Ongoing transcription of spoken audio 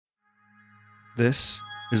This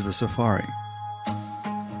is the Safari.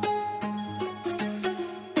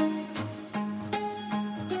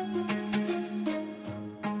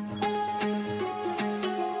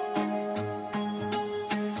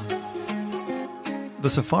 The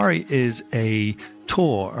Safari is a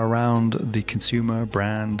tour around the consumer,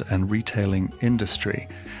 brand, and retailing industry.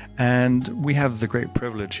 And we have the great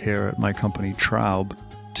privilege here at my company, Traub,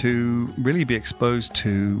 to really be exposed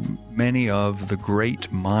to many of the great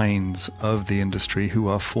minds of the industry who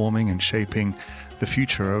are forming and shaping the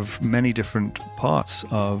future of many different parts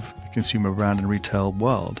of the consumer, brand, and retail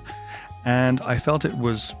world. And I felt it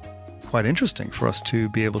was quite interesting for us to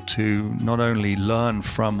be able to not only learn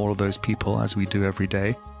from all of those people as we do every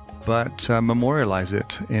day, but memorialize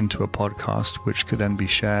it into a podcast, which could then be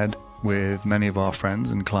shared with many of our friends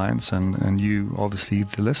and clients and you, obviously,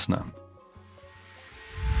 the listener.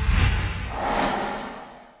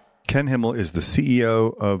 Ken Himmel is the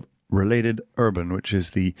CEO of Related Urban, which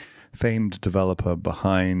is the famed developer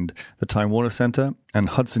behind the Time Warner Center and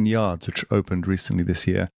Hudson Yards, which opened recently this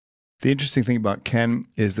year. The interesting thing about Ken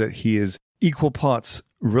is that he is equal parts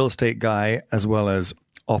real estate guy as well as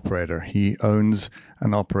operator. He owns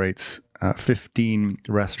and operates 15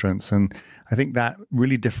 restaurants, and I think that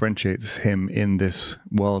really differentiates him in this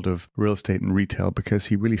world of real estate and retail because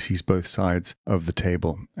he really sees both sides of the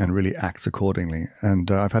table and really acts accordingly.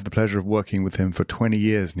 And I've had the pleasure of working with him for 20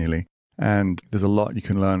 years nearly, and there's a lot you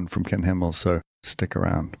can learn from Ken Himmel, so stick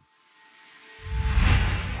around.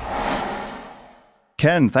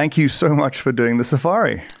 Ken, thank you so much for doing the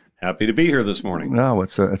Safari. Happy to be here this morning. No,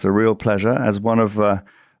 it's a real pleasure. As one of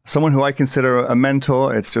someone who I consider a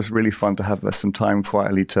mentor, it's just really fun to have some time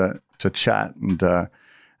quietly to chat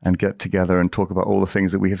and get together and talk about all the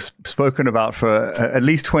things that we have spoken about for at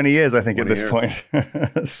least 20 years, I think, at this point.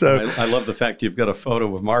 So I love the fact you've got a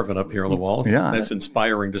photo of Marvin up here on the walls. Yeah. That's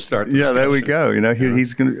inspiring to start the discussion. Yeah, there we go.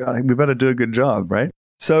 He's going. We better do a good job, right?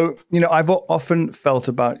 So, I've often felt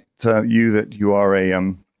about you that you are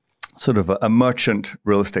a sort of a merchant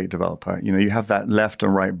real estate developer. You have that left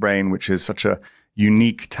and right brain, which is such a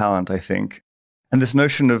unique talent, I think. And this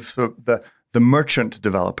notion of the merchant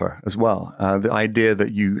developer as well, the idea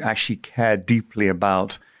that you actually care deeply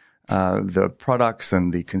about the products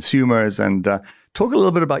and the consumers. And talk a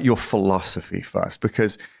little bit about your philosophy first,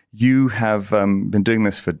 because you have been doing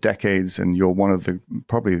this for decades and you're one of the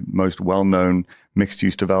probably most well-known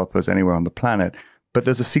mixed-use developers anywhere on the planet. But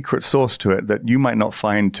there's a secret sauce to it that you might not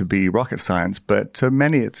find to be rocket science, but to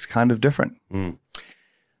many it's kind of different.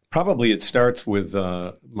 Probably it starts with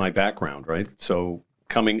my background, right? So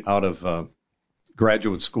coming out of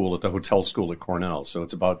graduate school at the hotel school at Cornell, so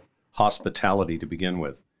it's about hospitality to begin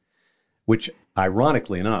with, which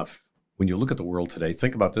ironically enough, when you look at the world today,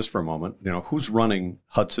 think about this for a moment. Who's running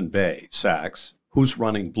Hudson Bay, Saks? Who's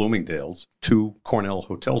running Bloomingdale's? 2 Cornell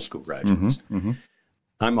hotel school graduates. Mm-hmm.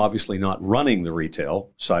 I'm obviously not running the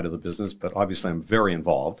retail side of the business, but obviously I'm very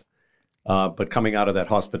involved. But coming out of that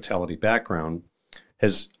hospitality background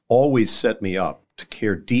has always set me up to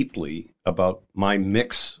care deeply about my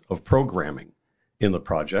mix of programming in the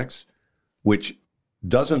projects, which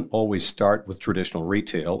doesn't always start with traditional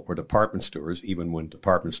retail or department stores, even when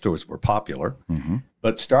department stores were popular,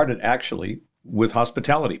 but started actually with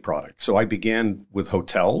hospitality products. So I began with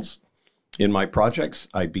hotels in my projects.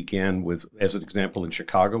 I began with, as an example, in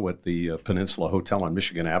Chicago at the Peninsula Hotel on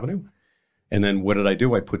Michigan Avenue. And then what did I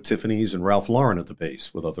do? I put Tiffany's and Ralph Lauren at the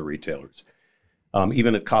base with other retailers.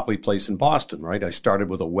 Even at Copley Place in Boston, right? I started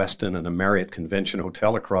with a Westin and a Marriott Convention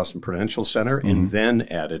Hotel across from Prudential Center, and then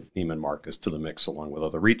added Neiman Marcus to the mix along with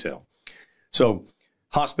other retail. So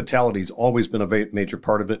hospitality's always been a major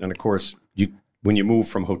part of it. And of course, when you move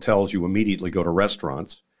from hotels, you immediately go to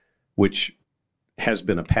restaurants, which has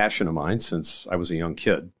been a passion of mine since I was a young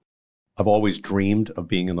kid. I've always dreamed of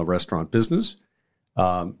being in the restaurant business.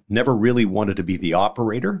 Never really wanted to be the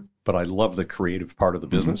operator, but I love the creative part of the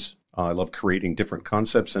business. I love creating different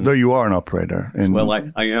concepts. And though you are an operator. Well,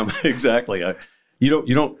 I am, exactly. You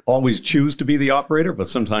don't always choose to be the operator, but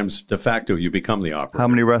sometimes de facto you become the operator. How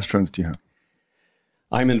many restaurants do you have?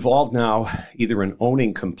 I'm involved now either in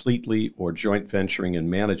owning completely or joint venturing and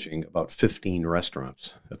managing about 15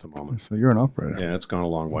 restaurants at the moment. So you're an operator. Yeah, it's gone a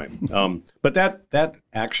long way. But that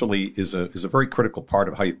actually is a very critical part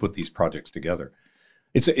of how you put these projects together.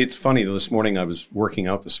 It's funny. This morning I was working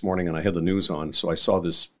out this morning and I had the news on, so I saw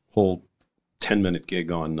this whole 10-minute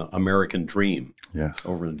gig on American Dream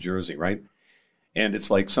over in Jersey, right? And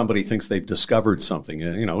it's like somebody thinks they've discovered something.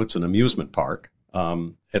 It's an amusement park.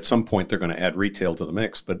 At some point, they're going to add retail to the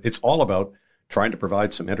mix, but it's all about trying to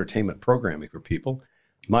provide some entertainment programming for people.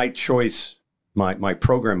 My choice, my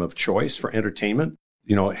program of choice for entertainment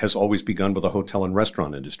has always begun with the hotel and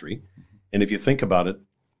restaurant industry. And if you think about it,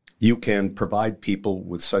 you can provide people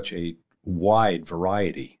with such a wide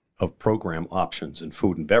variety of program options in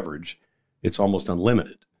food and beverage. It's almost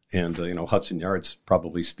unlimited. And, Hudson Yards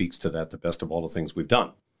probably speaks to that the best of all the things we've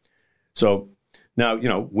done. So now,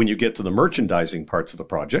 when you get to the merchandising parts of the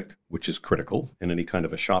project, which is critical in any kind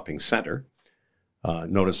of a shopping center,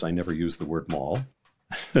 notice I never use the word mall.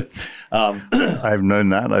 I've known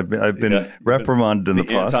that. I've been reprimanded in the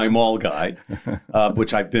past. Anti-mall guy,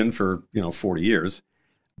 which I've been for 40 years.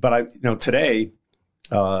 But today,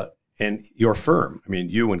 and your firm,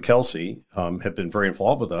 you and Kelsey have been very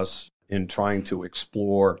involved with us in trying to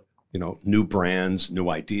explore new brands, new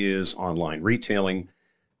ideas, online retailing.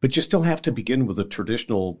 But you still have to begin with a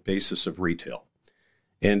traditional basis of retail.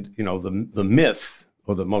 And the myth,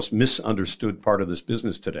 or the most misunderstood part of this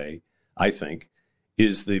business today, I think,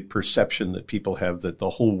 is the perception that people have that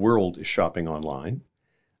the whole world is shopping online,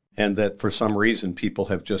 and that for some reason people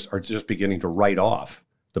are just beginning to write off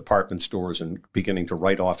department stores and beginning to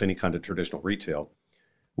write off any kind of traditional retail,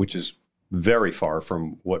 which is very far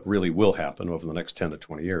from what really will happen over the next 10 to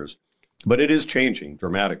 20 years. But it is changing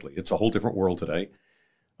dramatically. It's a whole different world today.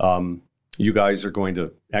 You guys are going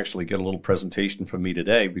to actually get a little presentation from me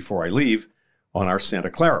today before I leave on our Santa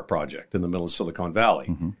Clara project in the middle of Silicon Valley.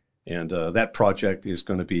 Mm-hmm. And that project is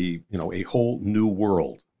going to be, a whole new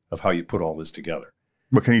world of how you put all this together.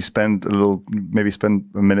 But can you spend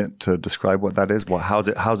a minute to describe what that is? Well, how's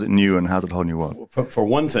it new and how's it a whole new world? For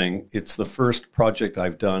one thing, it's the first project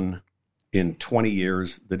I've done in 20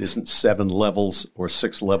 years that isn't 7 levels or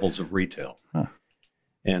 6 levels of retail. Huh.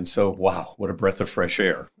 And so, wow, what a breath of fresh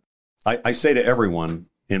air. I say to everyone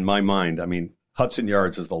in my mind, Hudson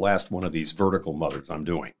Yards is the last one of these vertical mothers I'm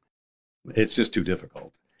doing. It's just too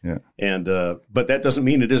difficult. Yeah. And but that doesn't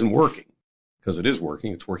mean it isn't working, because it is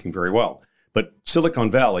working. It's working very well. But Silicon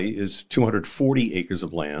Valley is 240 acres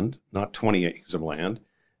of land, not 20 acres of land.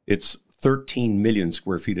 It's 13 million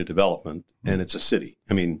square feet of development, and it's a city.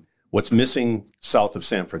 What's missing south of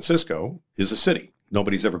San Francisco is a city.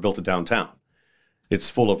 Nobody's ever built a downtown. It's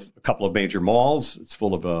full of a couple of major malls. It's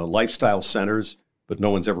full of lifestyle centers, but no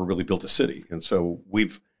one's ever really built a city. And so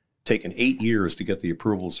we've taken 8 years to get the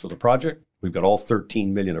approvals for the project. We've got all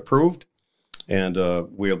 13 million approved, and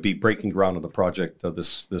we'll be breaking ground on the project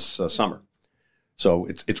this summer. So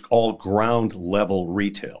it's all ground level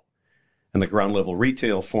retail, and the ground level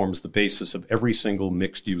retail forms the basis of every single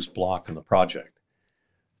mixed use block in the project.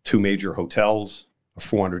 2 major hotels, a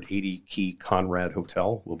 480-key Conrad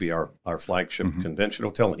hotel will be our flagship convention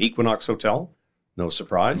hotel, an Equinox hotel, no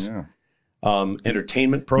surprise. Yeah.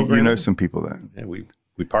 Entertainment program. You know some people there. And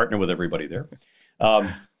we partner with everybody there.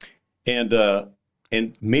 And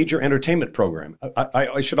major entertainment program.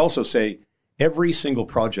 I should also say every single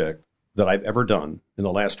project that I've ever done in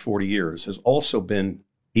the last 40 years has also been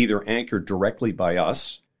either anchored directly by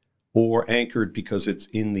us or anchored because it's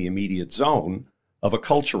in the immediate zone of a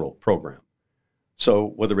cultural program. So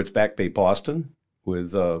whether it's Back Bay Boston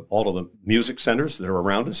with all of the music centers that are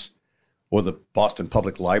around us, or the Boston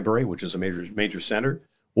Public Library, which is a major center,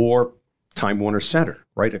 or Time Warner Center,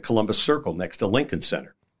 right at Columbus Circle next to Lincoln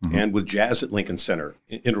Center, and with jazz at Lincoln Center,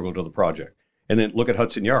 integral to the project. And then look at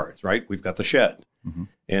Hudson Yards, right? We've got the Shed,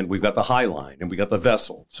 and we've got the High Line, and we got the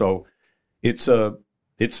Vessel. So it's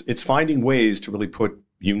finding ways to really put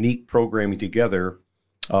unique programming together,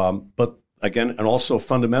 but again, and also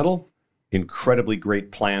fundamental, incredibly great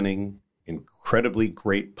planning, incredibly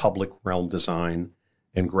great public realm design,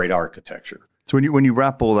 and great architecture. So when you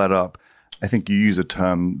wrap all that up, I think you use a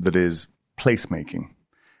term that is placemaking.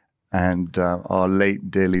 And our late,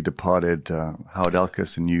 dearly departed Howard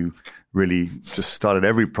Elkus and you really just started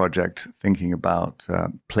every project thinking about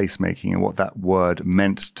placemaking and what that word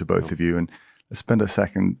meant to both of you. And let's spend a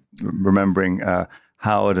second remembering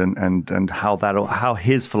Howard and how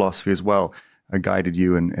his philosophy as well guided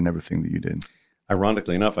you in everything that you did.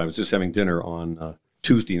 Ironically enough, I was just having dinner on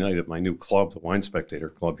Tuesday night at my new club, the Wine Spectator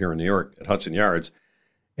Club here in New York at Hudson Yards.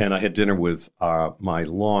 And I had dinner with my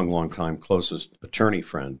long time closest attorney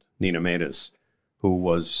friend, Nina Matus, who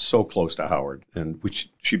was so close to Howard, and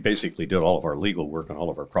she basically did all of our legal work on all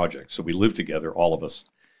of our projects. So we lived together, all of us.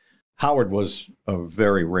 Howard was a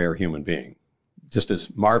very rare human being, just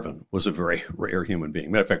as Marvin was a very rare human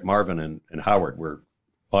being. Matter of fact, Marvin and Howard were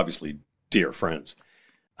obviously dear friends.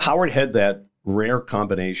 Howard had that rare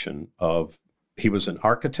combination of he was an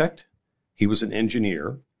architect, he was an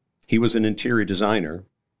engineer, he was an interior designer,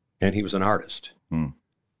 and he was an artist.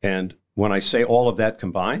 And when I say all of that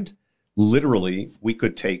combined, literally we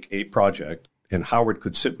could take a project and Howard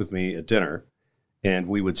could sit with me at dinner and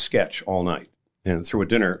we would sketch all night. And through a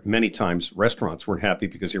dinner, many times restaurants weren't happy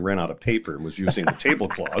because he ran out of paper and was using the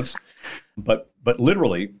tablecloths. But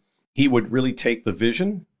literally, he would really take the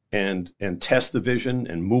vision and test the vision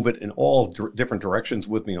and move it in all different directions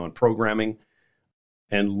with me on programming.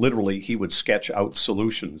 And literally, he would sketch out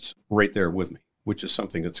solutions right there with me, which is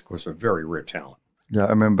something that's, of course, a very rare talent. Yeah, I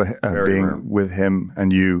remember being rare. with him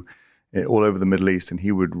and you all over the Middle East, and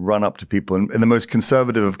he would run up to people in the most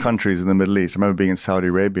conservative of countries in the Middle East. I remember being in Saudi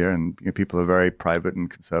Arabia, and people are very private and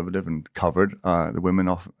conservative and covered. The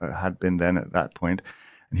women had been then at that point.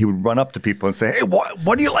 And he would run up to people and say, "Hey,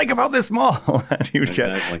 what do you like about this mall?" And he would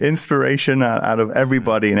get inspiration out of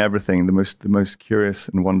everybody and everything. The most curious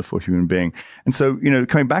and wonderful human being. And so,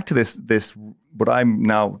 coming back to this, what I'm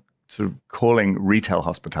now sort of calling retail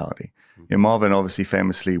hospitality. Marvin obviously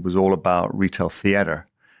famously was all about retail theater,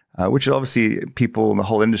 which obviously people in the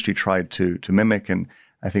whole industry tried to mimic. And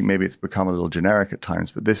I think maybe it's become a little generic at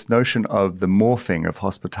times. But this notion of the morphing of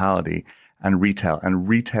hospitality and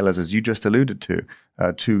retailers, as you just alluded to,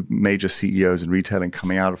 two major CEOs in retailing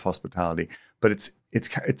coming out of hospitality. But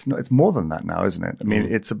it's more than that now, isn't it? I mean,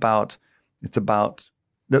 it's about the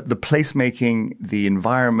placemaking, the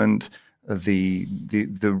environment, the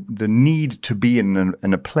need to be in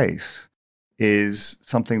a place is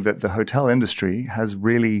something that the hotel industry has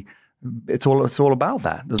really. It's all about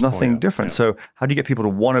that. There's nothing different. Yeah. So how do you get people to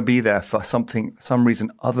want to be there for some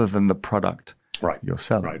reason other than the product you're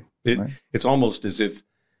selling? Right. It's almost as if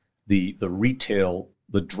the retail,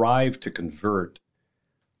 the drive to convert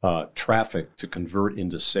traffic to convert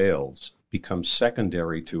into sales becomes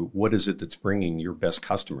secondary to what is it that's bringing your best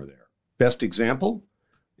customer there. Best example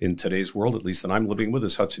in today's world, at least that I'm living with,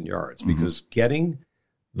 is Hudson Yards, because getting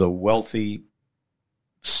the wealthy,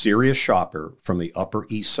 serious shopper from the Upper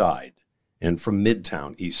East Side and from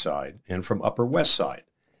Midtown East Side and from Upper West Side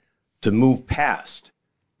to move past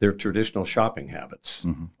their traditional shopping habits,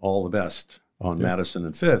 all the best on Madison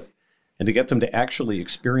and Fifth, and to get them to actually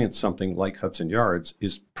experience something like Hudson Yards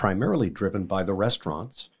is primarily driven by the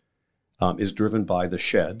restaurants, is driven by the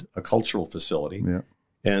Shed, a cultural facility,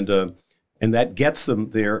 and that gets them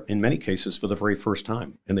there in many cases for the very first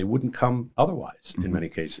time, and they wouldn't come otherwise in many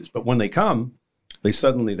cases. But when they come, they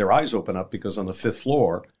suddenly, their eyes open up because on the 5th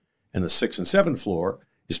floor and the 6th and 7th floor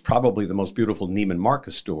is probably the most beautiful Neiman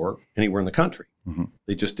Marcus store anywhere in the country.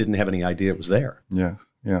 They just didn't have any idea it was there. Yeah,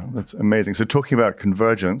 that's amazing. So talking about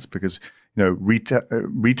convergence, because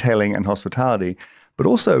retailing and hospitality, but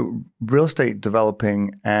also real estate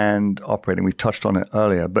developing and operating. We touched on it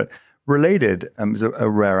earlier, but related is a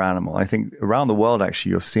rare animal. I think around the world,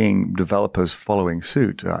 actually, you're seeing developers following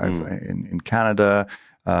suit in Canada,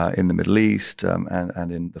 in the Middle East,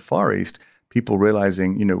 and in the Far East. People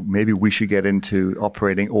realizing, maybe we should get into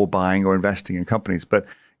operating or buying or investing in companies. But,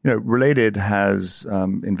 Related has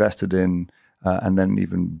invested in and then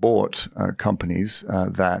even bought companies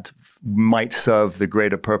that might serve the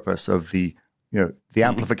greater purpose of the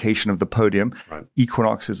amplification of the podium. Right.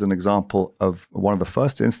 Equinox is an example of one of the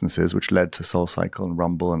first instances which led to SoulCycle and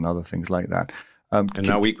Rumble and other things like that. And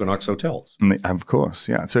now Equinox Hotels. Of course,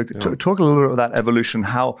 yeah. So talk a little bit about that evolution,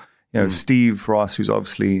 how Steve Ross, who's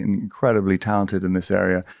obviously incredibly talented in this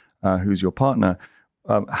area, who's your partner,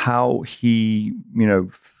 how he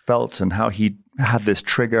felt and how he had this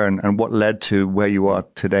trigger and what led to where you are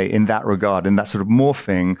today in that regard, in that sort of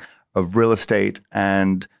morphing of real estate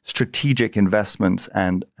and strategic investments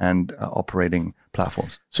and operating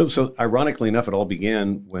platforms. So ironically enough, it all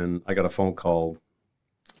began when I got a phone call,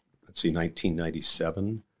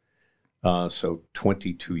 1997, so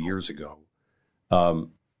 22 years ago.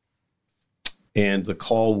 And the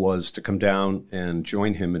call was to come down and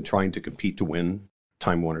join him in trying to compete to win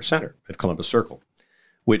Time Warner Center at Columbus Circle,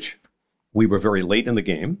 which we were very late in the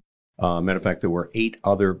game. Matter of fact, there were 8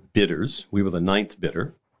 other bidders. We were the 9th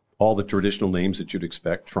bidder. All the traditional names that you'd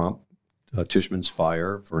expect: Trump, Tishman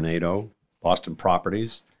Speyer, Vornado, Boston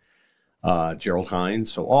Properties, Gerald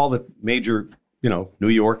Hines. So all the major, New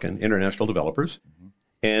York and international developers.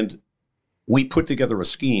 And we put together a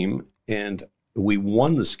scheme, and we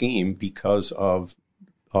won the scheme because of,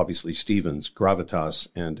 obviously, Stephen's gravitas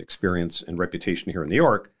and experience and reputation here in New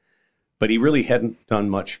York. But he really hadn't done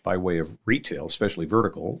much by way of retail, especially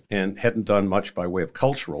vertical, and hadn't done much by way of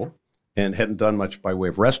cultural, and hadn't done much by way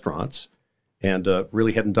of restaurants, and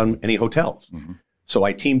really hadn't done any hotels. So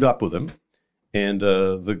I teamed up with him, and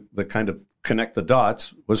the kind of connect the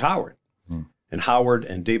dots was Howard. And Howard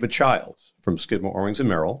and David Childs from Skidmore, Owings &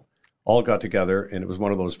 Merrill all got together, and it was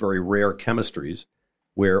one of those very rare chemistries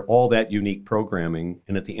where all that unique programming,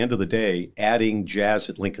 and at the end of the day, adding jazz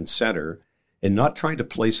at Lincoln Center and not trying to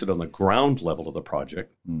place it on the ground level of the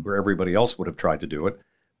project where everybody else would have tried to do it,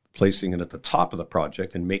 placing it at the top of the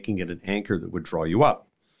project and making it an anchor that would draw you up.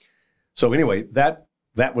 So anyway, that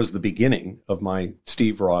was the beginning of my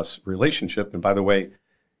Steve Ross relationship. And by the way,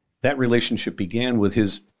 that relationship began with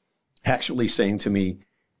his actually saying to me,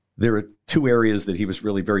 there are two areas that he was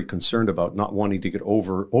really very concerned about, not wanting to get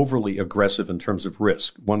overly aggressive in terms of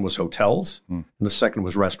risk. One was hotels, and the second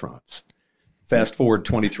was restaurants. Fast forward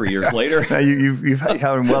 23 years later. You've had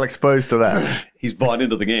him well exposed to that. He's bought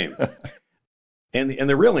into the game. And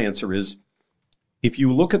the real answer is, if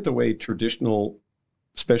you look at the way traditional,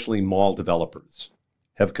 especially mall developers,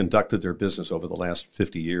 have conducted their business over the last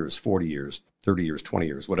 50 years, 40 years, 30 years, 20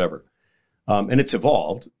 years, whatever, and it's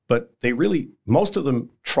evolved, but most of them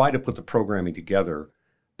try to put the programming together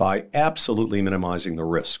by absolutely minimizing the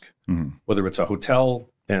risk, whether it's a hotel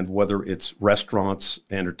and whether it's restaurants,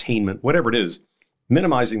 entertainment, whatever it is,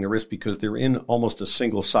 minimizing the risk because they're in almost a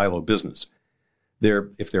single silo business.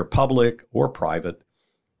 If they're public or private,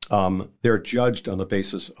 they're judged on the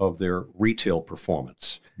basis of their retail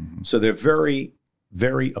performance. So they're very,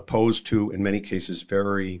 very opposed to, in many cases,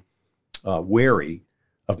 very wary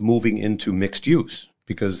of moving into mixed use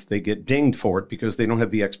because they get dinged for it because they don't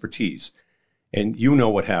have the expertise. And you know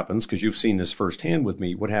what happens, because you've seen this firsthand with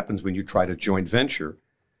me, what happens when you try to joint venture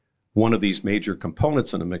one of these major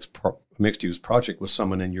components in a mixed-use project with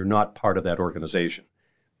someone and you're not part of that organization.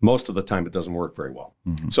 Most of the time, it doesn't work very well.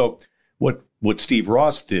 So what Steve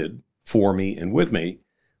Ross did for me and with me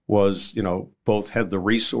was, both had the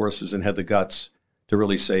resources and had the guts to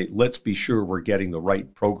really say, let's be sure we're getting the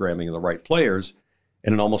right programming and the right players.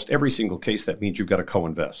 And in almost every single case, that means you've got to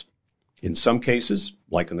co-invest. In some cases,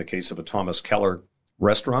 like in the case of a Thomas Keller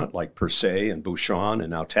restaurant, like Per Se and Bouchon and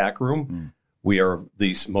now Tack Room, we are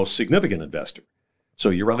the most significant investor. So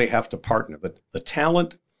you really have to partner. But the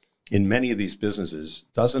talent in many of these businesses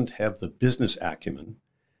doesn't have the business acumen,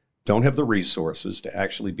 don't have the resources to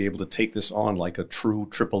actually be able to take this on like a true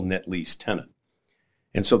triple net lease tenant.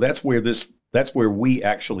 And so that's where we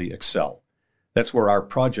actually excel. That's where our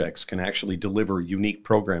projects can actually deliver unique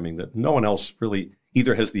programming that no one else really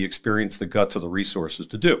either has the experience, the guts, or the resources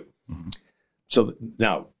to do. So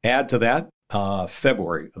now add to that,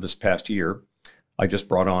 February of this past year, I just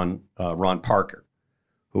brought on Ron Parker,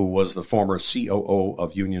 who was the former COO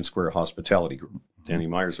of Union Square Hospitality Group, Danny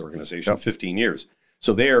Meyer's organization, 15 years.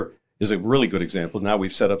 So there is a really good example. Now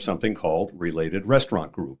we've set up something called Related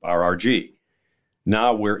Restaurant Group, RRG.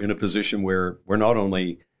 Now we're in a position where we're not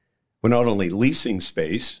only leasing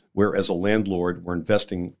space, where as a landlord, we're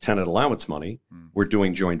investing tenant allowance money. We're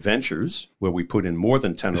doing joint ventures where we put in more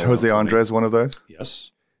than tenant allowance money. Is Jose Andres one of those?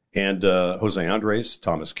 Yes. And Jose Andres,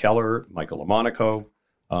 Thomas Keller, Michael Lamonaco.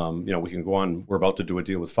 We can go on. We're about to do a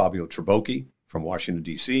deal with Fabio Trabocchi from Washington,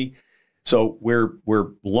 D.C. So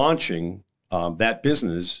we're launching that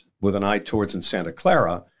business with an eye towards in Santa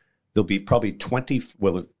Clara. There'll be probably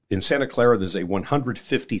in Santa Clara, there's a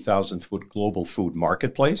 150,000-foot global food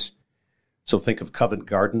marketplace. So think of Covent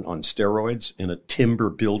Garden on steroids in a timber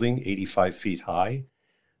building, 85 feet high,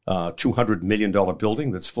 $200 million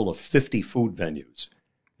building that's full of 50 food venues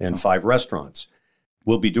and 5 restaurants.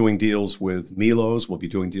 We'll be doing deals with Milos. We'll be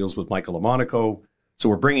doing deals with Michael Lamonaco. So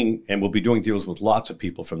we'll be doing deals with lots of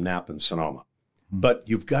people from Napa and Sonoma. But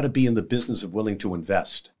you've got to be in the business of willing to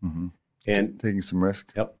invest. And taking some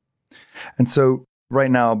risk. Yep. And so right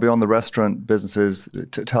now, beyond the restaurant businesses,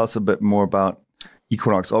 tell us a bit more about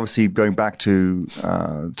Equinox. Obviously, going back to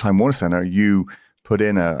Time Warner Center, you put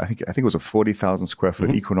in I think it was a 40,000 square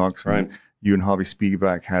foot Equinox. Right. And you and Harvey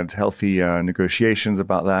Spiegelback had healthy negotiations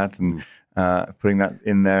about that and putting that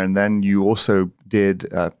in there. And then you also did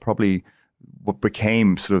probably what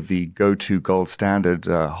became sort of the go-to gold standard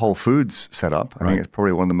Whole Foods setup. I think it's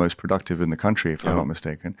probably one of the most productive in the country, if I'm not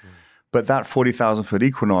mistaken. But that 40,000 foot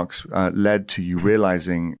Equinox led to you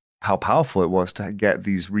realizing how powerful it was to get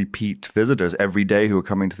these repeat visitors every day who are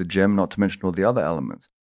coming to the gym, not to mention all the other elements.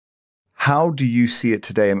 How do you see it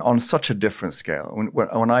today on such a different scale?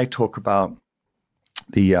 When I talk about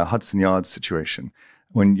the Hudson Yards situation,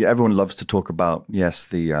 everyone loves to talk about, yes,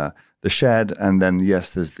 the shed, and then,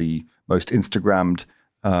 yes, there's the most Instagrammed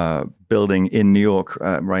building in New York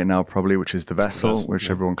right now, probably, which is the Vessel,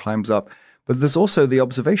 which everyone climbs up. But there's also the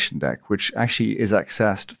observation deck, which actually is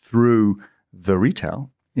accessed through the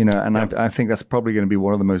retail, and I think that's probably going to be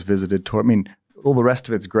one of the most visited tours. I mean, all the rest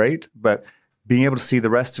of it's great, but being able to see the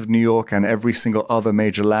rest of New York and every single other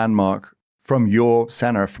major landmark from your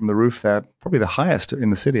center, from the roof there, probably the highest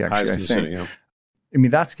in the city, actually, I think. City, yeah. I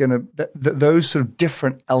mean, that's going to, those sort of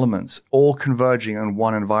different elements all converging in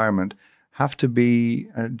one environment have to be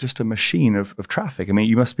just a machine of traffic. I mean,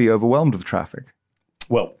 you must be overwhelmed with traffic.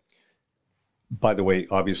 Well, by the way,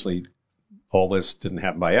 obviously, all this didn't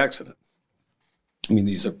happen by accident. I mean,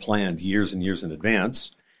 these are planned years and years in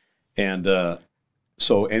advance. And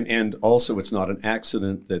and also it's not an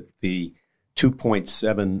accident that the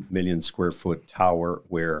 2.7 million square foot tower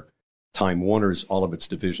where Time Warner's, all of its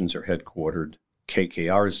divisions are headquartered.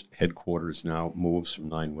 KKR's headquarters now moves from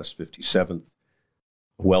 9 West 57th.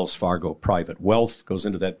 Wells Fargo Private Wealth goes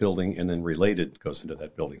into that building, and then Related goes into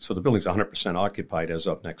that building. So the building's 100% occupied as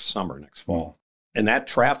of next summer, next fall. And that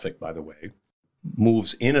traffic, by the way,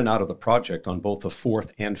 moves in and out of the project on both the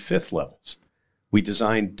 4th and 5th levels. We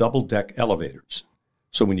designed double-deck elevators.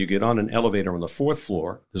 So when you get on an elevator on the 4th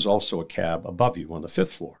floor, there's also a cab above you on the 5th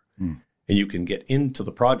floor. And you can get into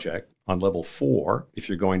the project on level 4 if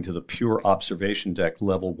you're going to the pure observation deck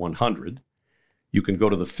level 100. You can go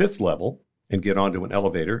to the 5th level and get onto an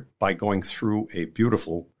elevator by going through a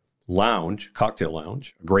beautiful lounge, cocktail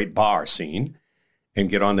lounge, a great bar scene, and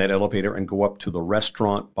get on that elevator and go up to the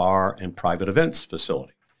restaurant, bar, and private events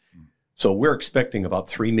facility. So we're expecting about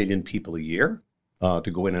 3 million people a year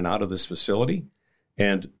to go in and out of this facility.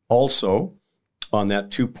 And also on that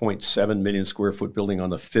 2.7 million square foot building on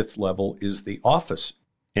the 5th level is the office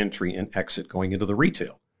entry and exit going into the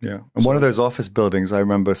retail. Yeah. And one of those office buildings, I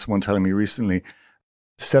remember someone telling me recently,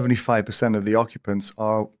 75% of the occupants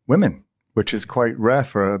are women, which is quite rare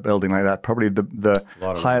for a building like that. Probably the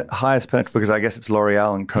highest penetration, because I guess it's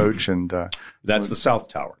L'Oreal and Coach. And that's the South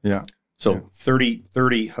Tower. Yeah. So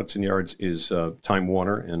 30 Hudson Yards is Time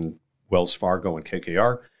Warner and Wells Fargo and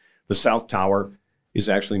KKR. The South Tower is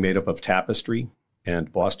actually made up of Tapestry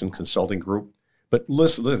and Boston Consulting Group. But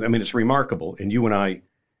listen, I mean, it's remarkable. And you and I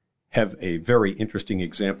have a very interesting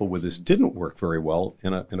example where this didn't work very well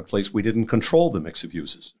in a place we didn't control the mix of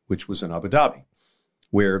uses, which was in Abu Dhabi,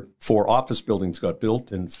 where 4 office buildings got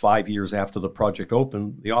built, and 5 years after the project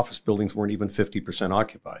opened, the office buildings weren't even 50%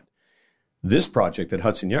 occupied. This project at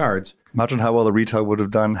Hudson Yards... Imagine how well the retail would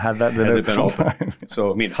have done had that been open.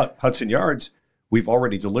 So, I mean, Hudson Yards, we've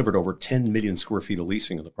already delivered over 10 million square feet of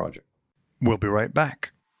leasing in the project. We'll be right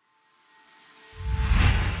back.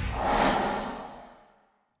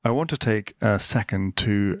 I want to take a second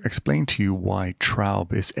to explain to you why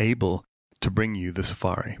Traub is able to bring you the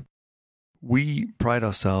safari. We pride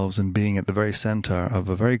ourselves in being at the very center of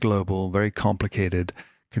a very global, very complicated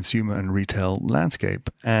consumer and retail landscape.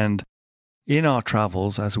 And in our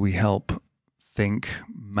travels, as we help think,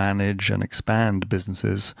 manage, and expand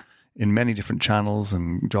businesses in many different channels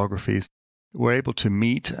and geographies, we're able to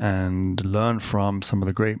meet and learn from some of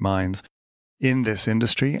the great minds in this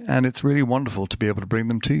industry, and it's really wonderful to be able to bring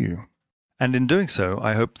them to you. And in doing so,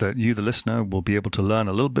 I hope that you, the listener, will be able to learn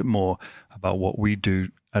a little bit more about what we do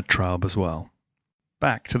at Traub as well.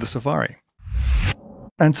 Back to the safari.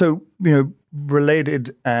 And so,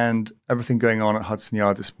 Related and everything going on at Hudson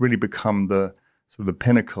Yards has really become the sort of the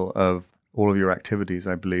pinnacle of all of your activities,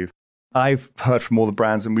 I believe. I've heard from all the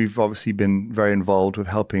brands, and we've obviously been very involved with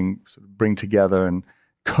helping sort of bring together and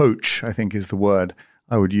coach, I think is the word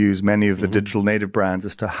I would use, many of the digital native brands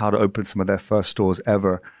as to how to open some of their first stores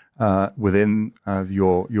ever within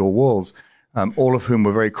your walls, all of whom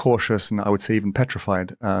were very cautious and I would say even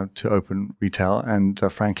petrified to open retail, and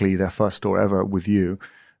frankly, their first store ever with you.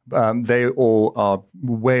 They all are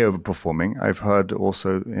way overperforming. I've heard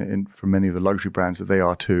also from many of the luxury brands that they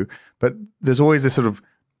are too. But there's always this sort of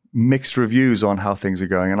mixed reviews on how things are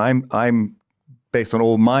going. And I'm based on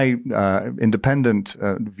all my independent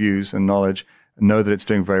views and knowledge, know that it's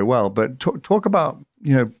doing very well. But talk about,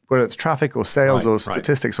 whether it's traffic or sales or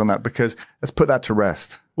statistics on that, because let's put that to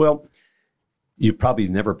rest. Well, you probably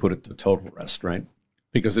never put it to total rest, right?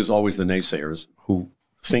 Because there's always the naysayers who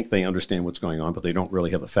think they understand what's going on, but they don't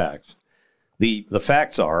really have the facts. The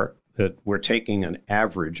facts are that we're taking an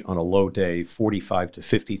average on a low day, 45 to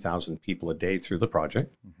 50,000 people a day through the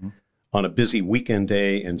project. Mm-hmm. On a busy weekend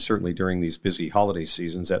day, and certainly during these busy holiday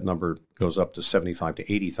seasons, that number goes up to 75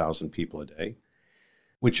 to 80,000 people a day,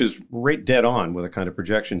 which is right dead on with the kind of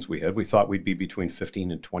projections we had. We thought we'd be between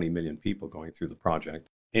 15 and 20 million people going through the project.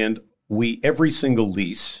 And every single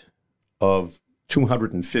lease of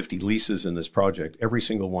 250 leases in this project, every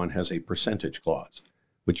single one has a percentage clause,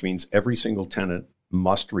 which means every single tenant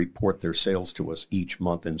must report their sales to us each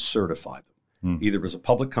month and certify them, either as a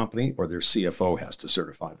public company or their CFO has to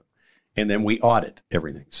certify them. And then we audit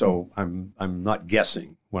everything. So I'm not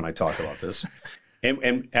guessing when I talk about this.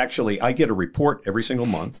 And actually, I get a report every single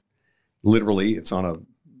month. Literally, it's on a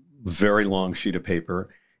very long sheet of paper,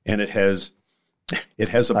 and it has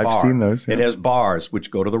a bar. I've seen those. Yeah. It has bars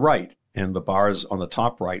which go to the right, and the bars on the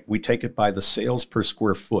top right, we take it by the sales per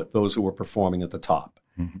square foot, those who are performing at the top.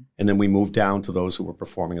 Mm-hmm. And then we move down to those who are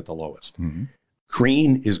performing at the lowest. Mm-hmm.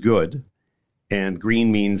 Green is good, And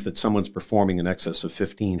green means that someone's performing in excess of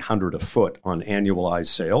 $1,500 a foot on annualized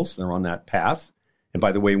sales. They're on that path. And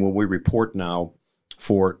by the way, when we report now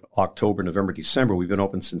for October, November, December, we've been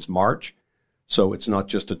open since March. So it's not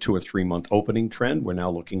just a 2 or 3 month opening trend. We're now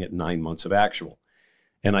looking at 9 months of actual.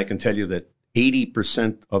 And I can tell you that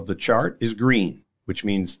 80% of the chart is green, which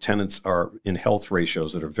means tenants are in health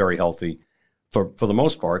ratios that are very healthy. For the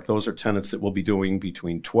most part, those are tenants that will be doing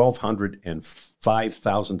between $1,200 and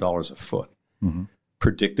 $5,000 a foot. Mm-hmm.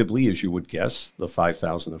 Predictably, as you would guess, the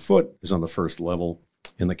 $5,000 a foot is on the first level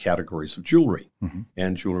in the categories of jewelry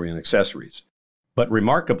and jewelry and accessories. But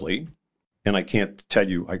remarkably, and I can't tell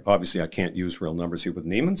you, obviously I can't use real numbers here with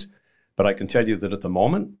Neiman's, but I can tell you that at the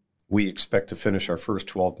moment, we expect to finish our first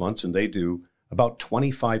 12 months, and they do about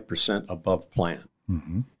 25% above plan.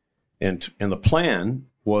 Mm-hmm. And the plan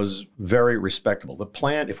was very respectable. The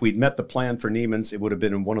plan, if we'd met the plan for Neiman's, it would have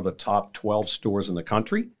been in one of the top 12 stores in the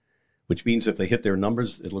country, which means if they hit their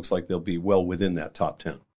numbers, it looks like they'll be well within that top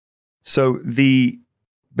 10. So the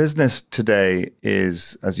business today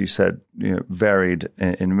is, as you said, varied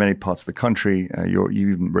in many parts of the country. You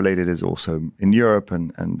even related is also in Europe,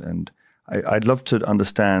 and I'd love to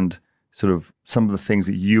understand sort of some of the things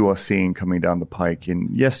that you are seeing coming down the pike in,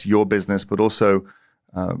 yes, your business, but also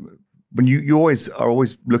when you are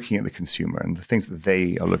always looking at the consumer and the things that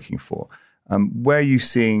they are looking for. Where are you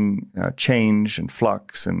seeing change and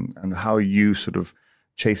flux, and how are you sort of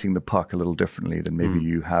chasing the puck a little differently than maybe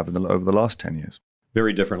you have over the last 10 years?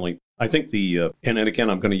 Very differently. I think and again,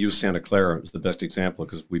 I'm going to use Santa Clara as the best example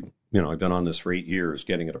because I've been on this for 8 years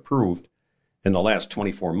getting it approved. In the last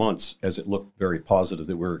 24 months, as it looked very positive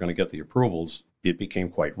that we were going to get the approvals, it became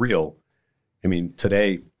quite real. I mean,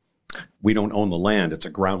 today, we don't own the land. It's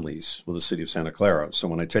a ground lease with the city of Santa Clara. So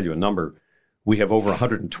when I tell you a number, we have over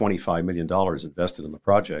 $125 million invested in the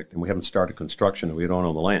project, and we haven't started construction, and we don't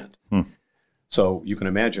own the land. So you can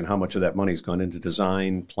imagine how much of that money has gone into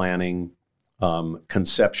design, planning,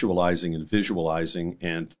 conceptualizing and visualizing,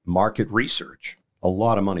 and market research. A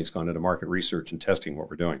lot of money has gone into market research and testing what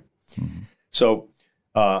we're doing. Mm-hmm. So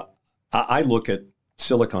I look at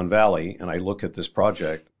Silicon Valley, and I look at this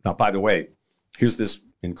project. Now, by the way, here's this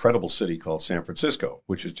incredible city called San Francisco,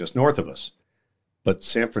 which is just north of us. But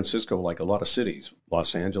San Francisco, like a lot of cities,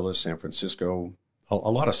 Los Angeles, San Francisco, a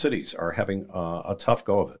lot of cities are having a tough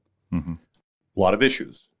go of it. Mm-hmm. A lot of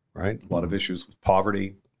issues, right? A lot of issues with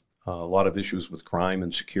poverty, a lot of issues with crime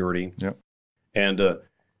and security. Yep. And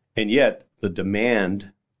yet the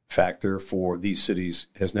demand factor for these cities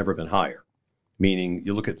has never been higher. Meaning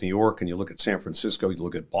you look at New York and you look at San Francisco, you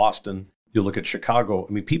look at Boston, you look at Chicago.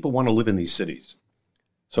 I mean, people want to live in these cities.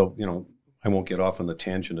 So, I won't get off on the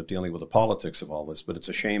tangent of dealing with the politics of all this, but it's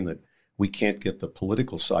a shame that we can't get the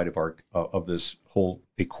political side of this whole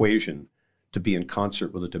equation to be in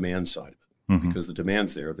concert with the demand side of it. Mm-hmm. Because the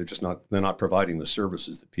demand's there, they're not providing the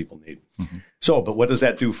services that people need. Mm-hmm. So, but what does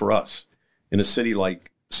that do for us? In a city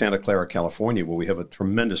like Santa Clara, California, where we have a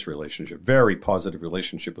tremendous relationship, very positive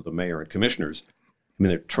relationship with the mayor and commissioners. I mean,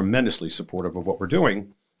 they're tremendously supportive of what we're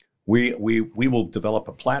doing. We will develop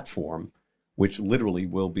a platform which literally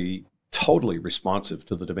will be totally responsive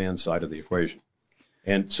to the demand side of the equation.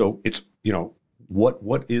 And so it's,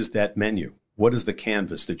 what is that menu? What is the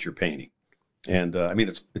canvas that you're painting? And I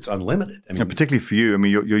mean, it's unlimited. I mean, particularly for you. I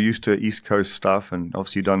mean, you're used to East Coast stuff, and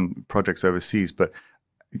obviously you've done projects overseas, but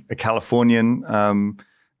a Californian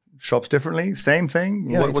shops differently, same thing?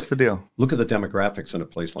 Yeah, what's the deal? Look at the demographics in a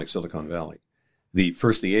place like Silicon Valley. The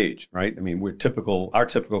age, right? I mean, our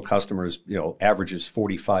typical customers, averages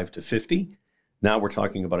 45 to 50. Now we're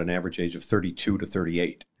talking about an average age of 32 to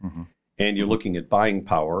 38. Mm-hmm. And you're looking at buying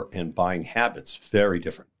power and buying habits, very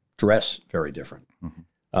different. Dress, very different. Mm-hmm.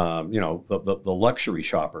 The luxury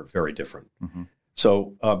shopper, very different. Mm-hmm.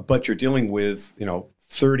 So, but you're dealing with,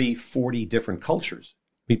 30, 40 different cultures.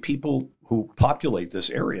 I mean, people who populate this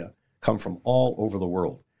area come from all over the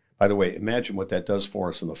world. By the way, imagine what that does for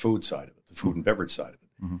us on the food side of it, the food and beverage side of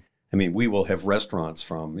it. Mm-hmm. I mean, we will have restaurants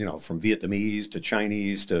from Vietnamese to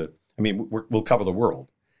Chinese to, we'll cover the world,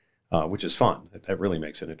 which is fun. That really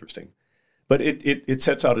makes it interesting. But it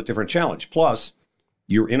sets out a different challenge. Plus,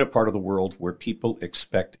 you're in a part of the world where people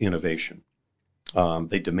expect innovation.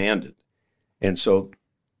 They demand it. And so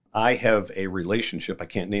I have a relationship, I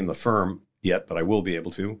can't name the firm yet, but I will be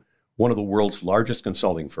able to, one of the world's largest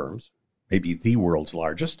consulting firms, maybe the world's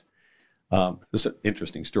largest. This is an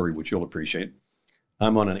interesting story, which you'll appreciate.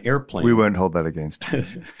 I'm on an airplane. We won't hold that against.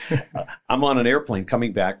 I'm on an airplane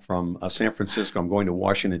coming back from San Francisco. I'm going to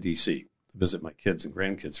Washington, D.C. to visit my kids and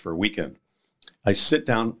grandkids for a weekend. I sit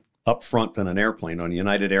down up front on an airplane on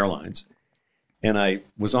United Airlines, and I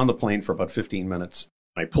was on the plane for about 15 minutes.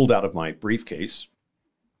 I pulled out of my briefcase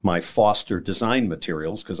my Foster design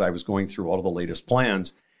materials because I was going through all of the latest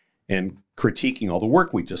plans and critiquing all the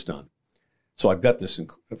work we'd just done. So I've got this,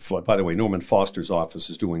 by the way, Norman Foster's office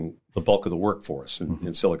is doing the bulk of the work for us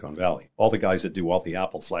in Silicon Valley, all the guys that do all the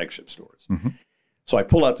Apple flagship stores. So I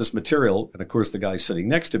pull out this material, and of course the guy sitting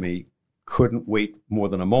next to me couldn't wait more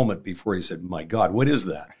than a moment before he said, "My God, what is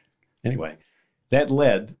that?" Anyway, that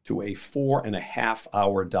led to a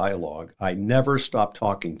 4.5-hour dialogue. I never stopped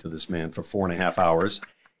talking to this man for 4.5 hours.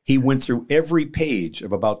 He went through every page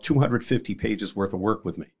of about 250 pages worth of work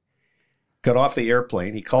with me. Got off the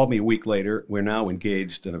airplane. He called me a week later. We're now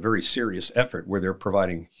engaged in a very serious effort where they're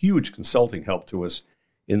providing huge consulting help to us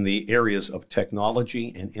in the areas of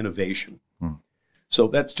technology and innovation. So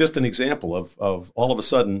that's just an example of all of a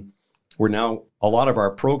sudden, we're now, a lot of our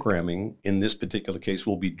programming in this particular case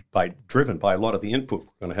will be driven by a lot of the input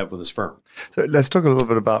we're going to have with this firm. So let's talk a little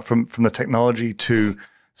bit about from the technology to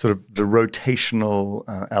sort of the rotational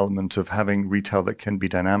element of having retail that can be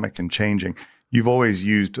dynamic and changing. You've always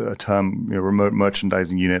used a term, remote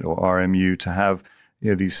merchandising unit or RMU, to have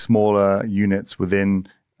these smaller units within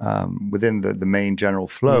the main general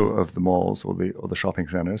flow of the malls or the shopping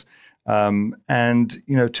centers. And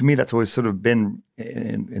to me, that's always sort of been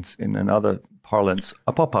in another parlance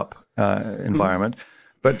a pop-up environment,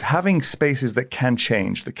 but having spaces that can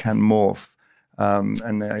change, that can morph.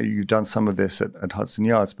 And you've done some of this at Hudson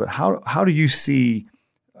Yards, but how do you see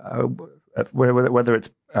whether it's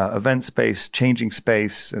event space, changing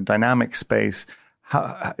space, dynamic space?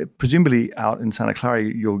 Presumably out in Santa Clara,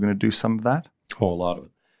 you're going to do some of that? Oh, a lot of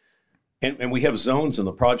it. And we have zones in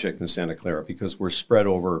the project in Santa Clara because we're spread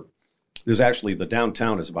over. There's actually, the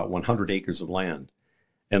downtown is about 100 acres of land.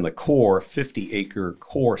 And the core, 50-acre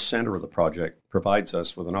core center of the project provides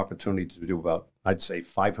us with an opportunity to do about, I'd say,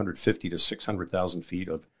 550 to 600,000 feet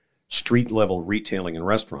of street-level retailing and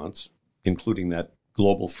restaurants, including that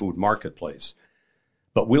global food marketplace.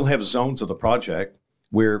 But we'll have zones of the project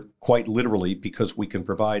where, quite literally, because we can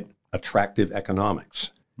provide attractive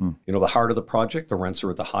economics. The heart of the project, the rents are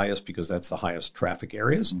at the highest because that's the highest traffic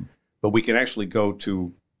areas. But we can actually go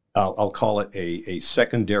to, I'll call it a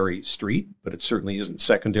secondary street, but it certainly isn't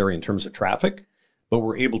secondary in terms of traffic. But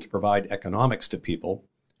we're able to provide economics to people.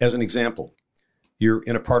 As an example, you're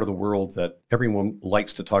in a part of the world that everyone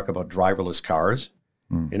likes to talk about driverless cars,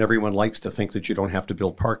 and everyone likes to think that you don't have to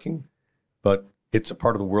build parking. But it's a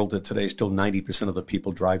part of the world that today still 90% of the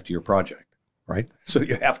people drive to your project, right? So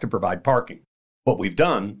you have to provide parking. What we've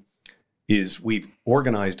done is we've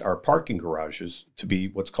organized our parking garages to be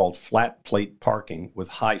what's called flat plate parking with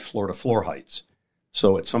high floor-to-floor heights.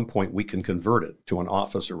 So at some point, we can convert it to an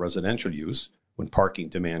office or residential use when parking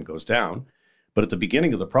demand goes down. But at the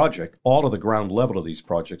beginning of the project, all of the ground level of these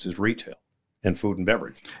projects is retail and food and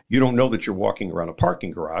beverage. You don't know that you're walking around a parking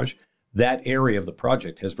garage. That area of the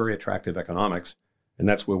project has very attractive economics, and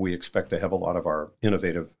that's where we expect to have a lot of our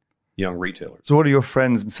innovative young retailers. So what are your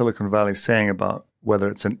friends in Silicon Valley saying about whether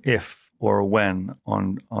it's an if or a when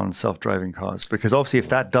on self-driving cars? Because obviously if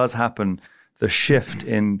that does happen, the shift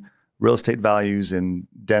in real estate values in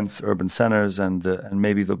dense urban centers and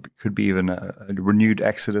maybe there could be even a renewed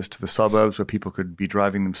exodus to the suburbs where people could be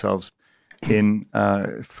driving themselves in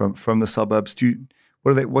from the suburbs.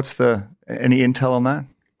 What's any intel on that?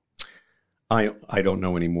 I don't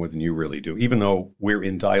know any more than you really do, even though we're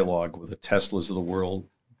in dialogue with the Teslas of the world.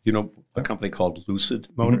 A company called Lucid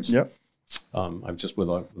Motors? Yep. I'm just with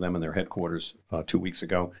them in their headquarters 2 weeks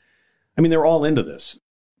ago. I mean, they're all into this.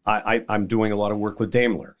 I'm doing a lot of work with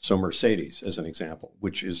Daimler, so Mercedes as an example,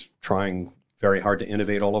 which is trying very hard to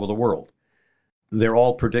innovate all over the world. They're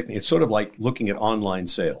all predicting. It's sort of like looking at online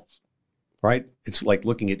sales, right? It's like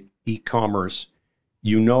looking at e-commerce.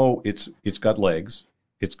 It's got legs.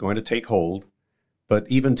 It's going to take hold. But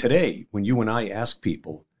even today, when you and I ask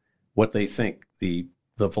people what they think the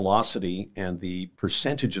velocity and the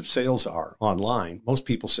percentage of sales are online, most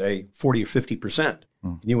people say 40 or 50%.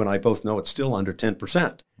 You and I both know it's still under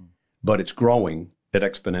 10%, but it's growing at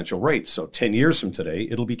exponential rates. So 10 years from today,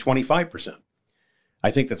 it'll be 25%.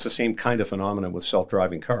 I think that's the same kind of phenomenon with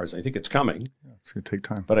self-driving cars. I think it's coming. Yeah, it's going to take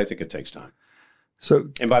time. But I think it takes time. So,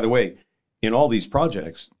 and by the way, in all these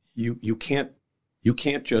projects, you can't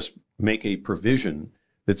just make a provision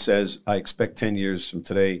that says, I expect 10 years from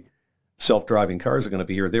today, self-driving cars are going to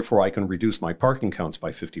be here, therefore I can reduce my parking counts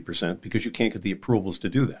by 50%, because you can't get the approvals to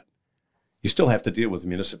do that. You still have to deal with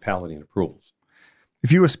municipality and approvals.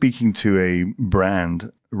 If you were speaking to a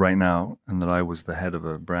brand right now, and that I was the head of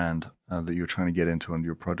a brand that you're trying to get into on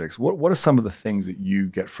your projects, what are some of the things that you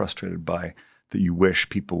get frustrated by that you wish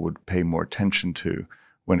people would pay more attention to,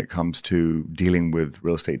 when it comes to dealing with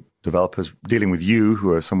real estate developers, dealing with you,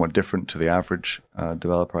 who are somewhat different to the average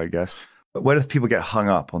developer, I guess. But where do people get hung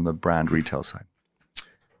up on the brand retail side?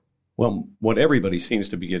 Well, what everybody seems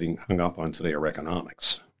to be getting hung up on today are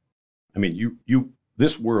economics. I mean,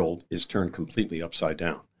 this world is turned completely upside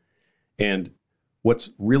down. And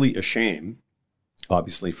what's really a shame,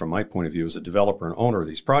 obviously from my point of view as a developer and owner of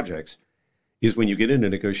these projects, is when you get into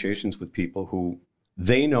negotiations with people who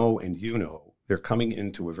they know and you know they're coming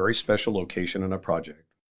into a very special location in a project.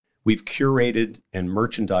 We've curated and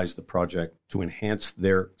merchandised the project to enhance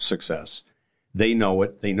their success. They know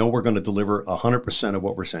it. They know we're going to deliver 100% of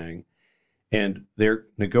what we're saying. And they're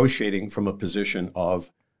negotiating from a position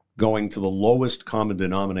of going to the lowest common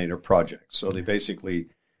denominator project. So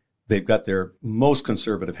they've got their most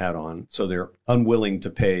conservative hat on. So they're unwilling to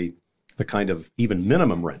pay the kind of even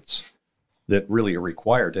minimum rents that really are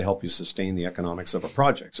required to help you sustain the economics of a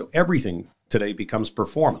project. So everything today becomes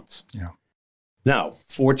performance. Yeah. Now,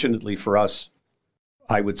 fortunately for us,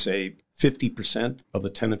 I would say 50% of the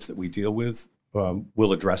tenants that we deal with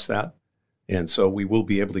will address that. And so we will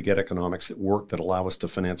be able to get economics that work, that allow us to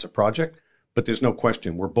finance a project. But there's no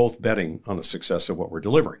question, we're both betting on the success of what we're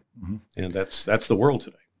delivering. Mm-hmm. And that's the world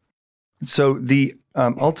today. So the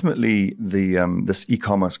ultimately, this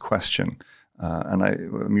e-commerce question, and a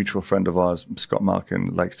mutual friend of ours, Scott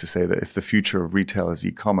Malkin, likes to say that if the future of retail is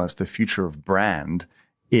e-commerce, the future of brand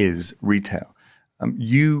is retail.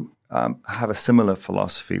 You have a similar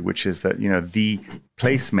philosophy, which is that, the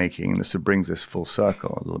placemaking, and this brings this full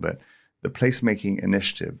circle a little bit, the placemaking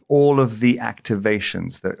initiative, all of the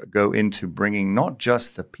activations that go into bringing not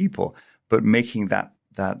just the people, but making that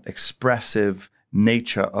expressive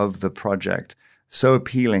nature of the project so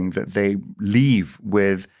appealing that they leave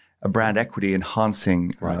with a brand equity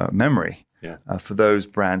enhancing memory for those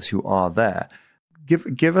brands who are there.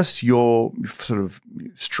 Give us your sort of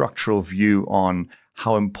structural view on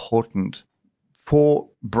how important for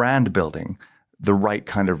brand building the right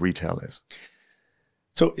kind of retail is.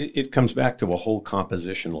 So it comes back to a whole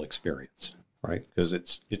compositional experience, right? Because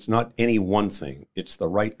it's not any one thing. It's the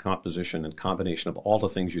right composition and combination of all the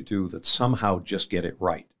things you do that somehow just get it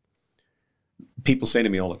right. People say to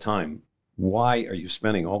me all the time, why are you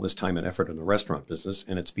spending all this time and effort in the restaurant business?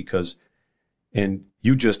 And it's because, and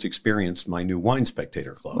you just experienced my new Wine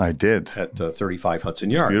Spectator Club. I did. At 35 Hudson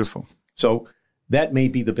Yards. It's beautiful. So that may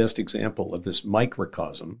be the best example of this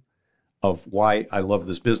microcosm of why I love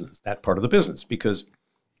this business, that part of the business, because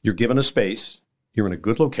you're given a space, you're in a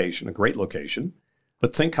good location, a great location,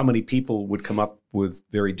 but think how many people would come up with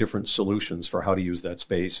very different solutions for how to use that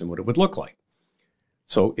space and what it would look like.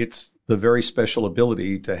 So it's the very special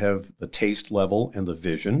ability to have the taste level and the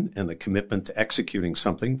vision and the commitment to executing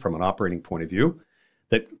something from an operating point of view,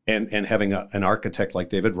 that and having an architect like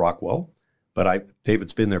David Rockwell. But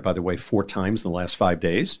David's been there, by the way, 4 times in the last 5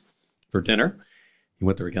 days for dinner. He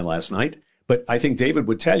went there again last night. But I think David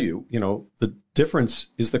would tell you, the difference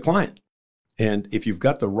is the client. And if you've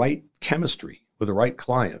got the right chemistry with the right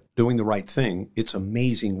client doing the right thing, it's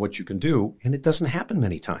amazing what you can do. And it doesn't happen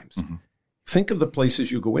many times. Mm-hmm. Think of the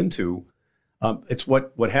places you go into. It's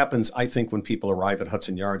what happens, I think, when people arrive at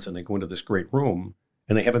Hudson Yards and they go into this great room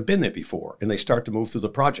and they haven't been there before and they start to move through the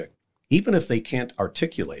project. Even if they can't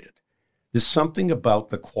articulate it, there's something about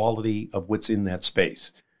the quality of what's in that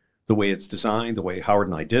space, the way it's designed, the way Howard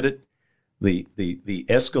and I did it, the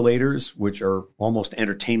escalators, which are almost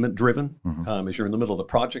entertainment driven, mm-hmm. As you're in the middle of the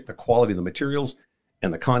project, the quality of the materials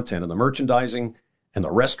and the content and the merchandising and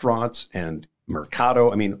the restaurants and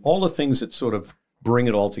Mercado. I mean, all the things that sort of bring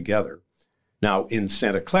it all together. Now, in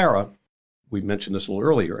Santa Clara, we mentioned this a little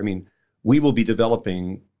earlier. I mean, we will be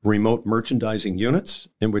developing remote merchandising units,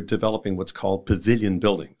 and we're developing what's called pavilion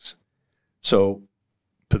buildings. So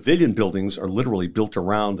pavilion buildings are literally built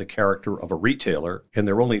around the character of a retailer, and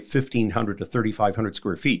they're only 1,500 to 3,500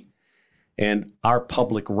 square feet. And our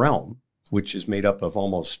public realm, which is made up of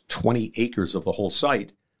almost 20 acres of the whole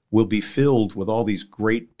site, will be filled with all these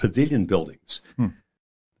great pavilion buildings.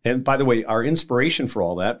 And by the way, our inspiration for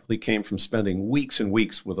all that really came from spending weeks and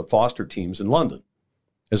weeks with the Foster teams in London.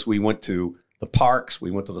 As we went to the parks,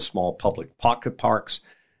 we went to the small public pocket parks,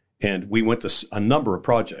 and we went to a number of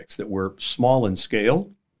projects that were small in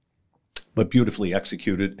scale, but beautifully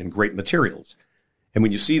executed and great materials. And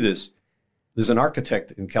when you see this, there's an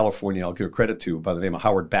architect in California I'll give credit to by the name of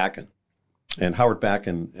Howard Backen. And Howard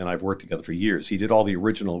Backen and I've worked together for years. He did all the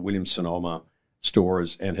original Williams-Sonoma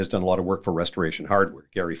stores and has done a lot of work for Restoration Hardware.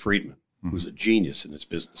 Gary Friedman, mm-hmm. who's a genius in his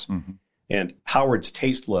business. Mm-hmm. And Howard's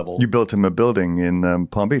taste level... You built him a building in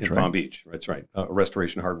Palm Beach, right? Palm Beach, that's right. A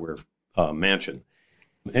Restoration Hardware mansion.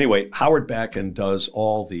 Anyway, Howard Backen does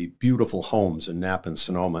all the beautiful homes in Napa and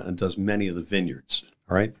Sonoma and does many of the vineyards,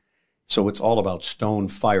 all right? So it's all about stone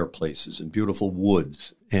fireplaces and beautiful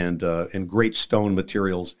woods and great stone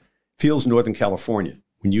materials. Feels Northern California.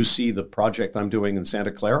 When you see the project I'm doing in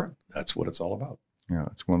Santa Clara, that's what it's all about. Yeah,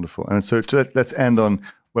 that's wonderful. And so let's end on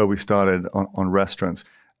where we started on restaurants.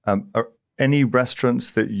 Are any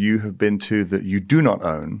restaurants that you have been to that you do not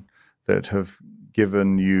own that have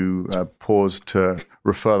given you pause to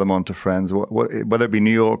refer them on to friends, whether it be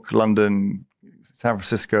New York, London, San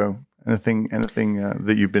Francisco, anything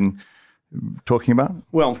that you've been talking about?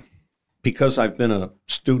 Well, because I've been a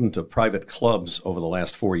student of private clubs over the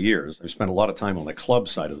last 4 years, I've spent a lot of time on the club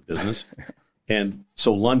side of the business. And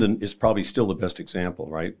so London is probably still the best example,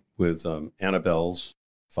 right? With Annabelle's,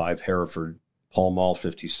 5 Hereford, Pall Mall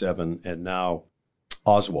 57, and now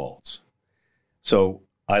Oswald's. So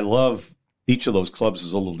I love each of those clubs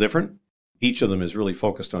is a little different. Each of them is really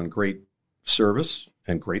focused on great service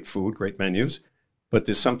and great food, great menus. But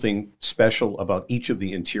there's something special about each of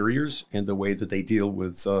the interiors and the way that they deal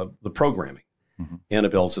with the programming. Mm-hmm.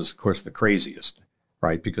 Annabelle's is, of course, the craziest,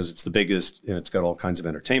 right? Because it's the biggest and it's got all kinds of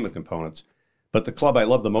entertainment components. But the club I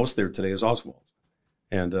love the most there today is Oswald.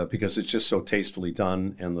 And because it's just so tastefully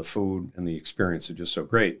done and the food and the experience are just so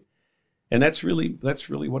great. And that's really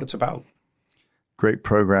what it's about. Great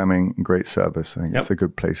programming, great service. I think that's a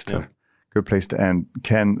good place to end.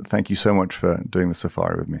 Ken, thank you so much for doing the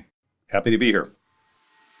safari with me. Happy to be here.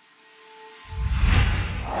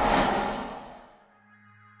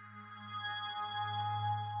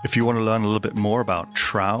 If you want to learn a little bit more about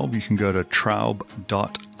Traub, you can go to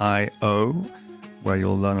traub.io, where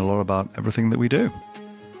you'll learn a lot about everything that we do.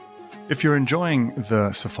 If you're enjoying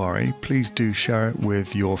the safari, please do share it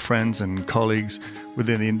with your friends and colleagues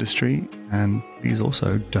within the industry. And please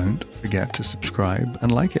also don't forget to subscribe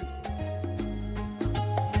and like it.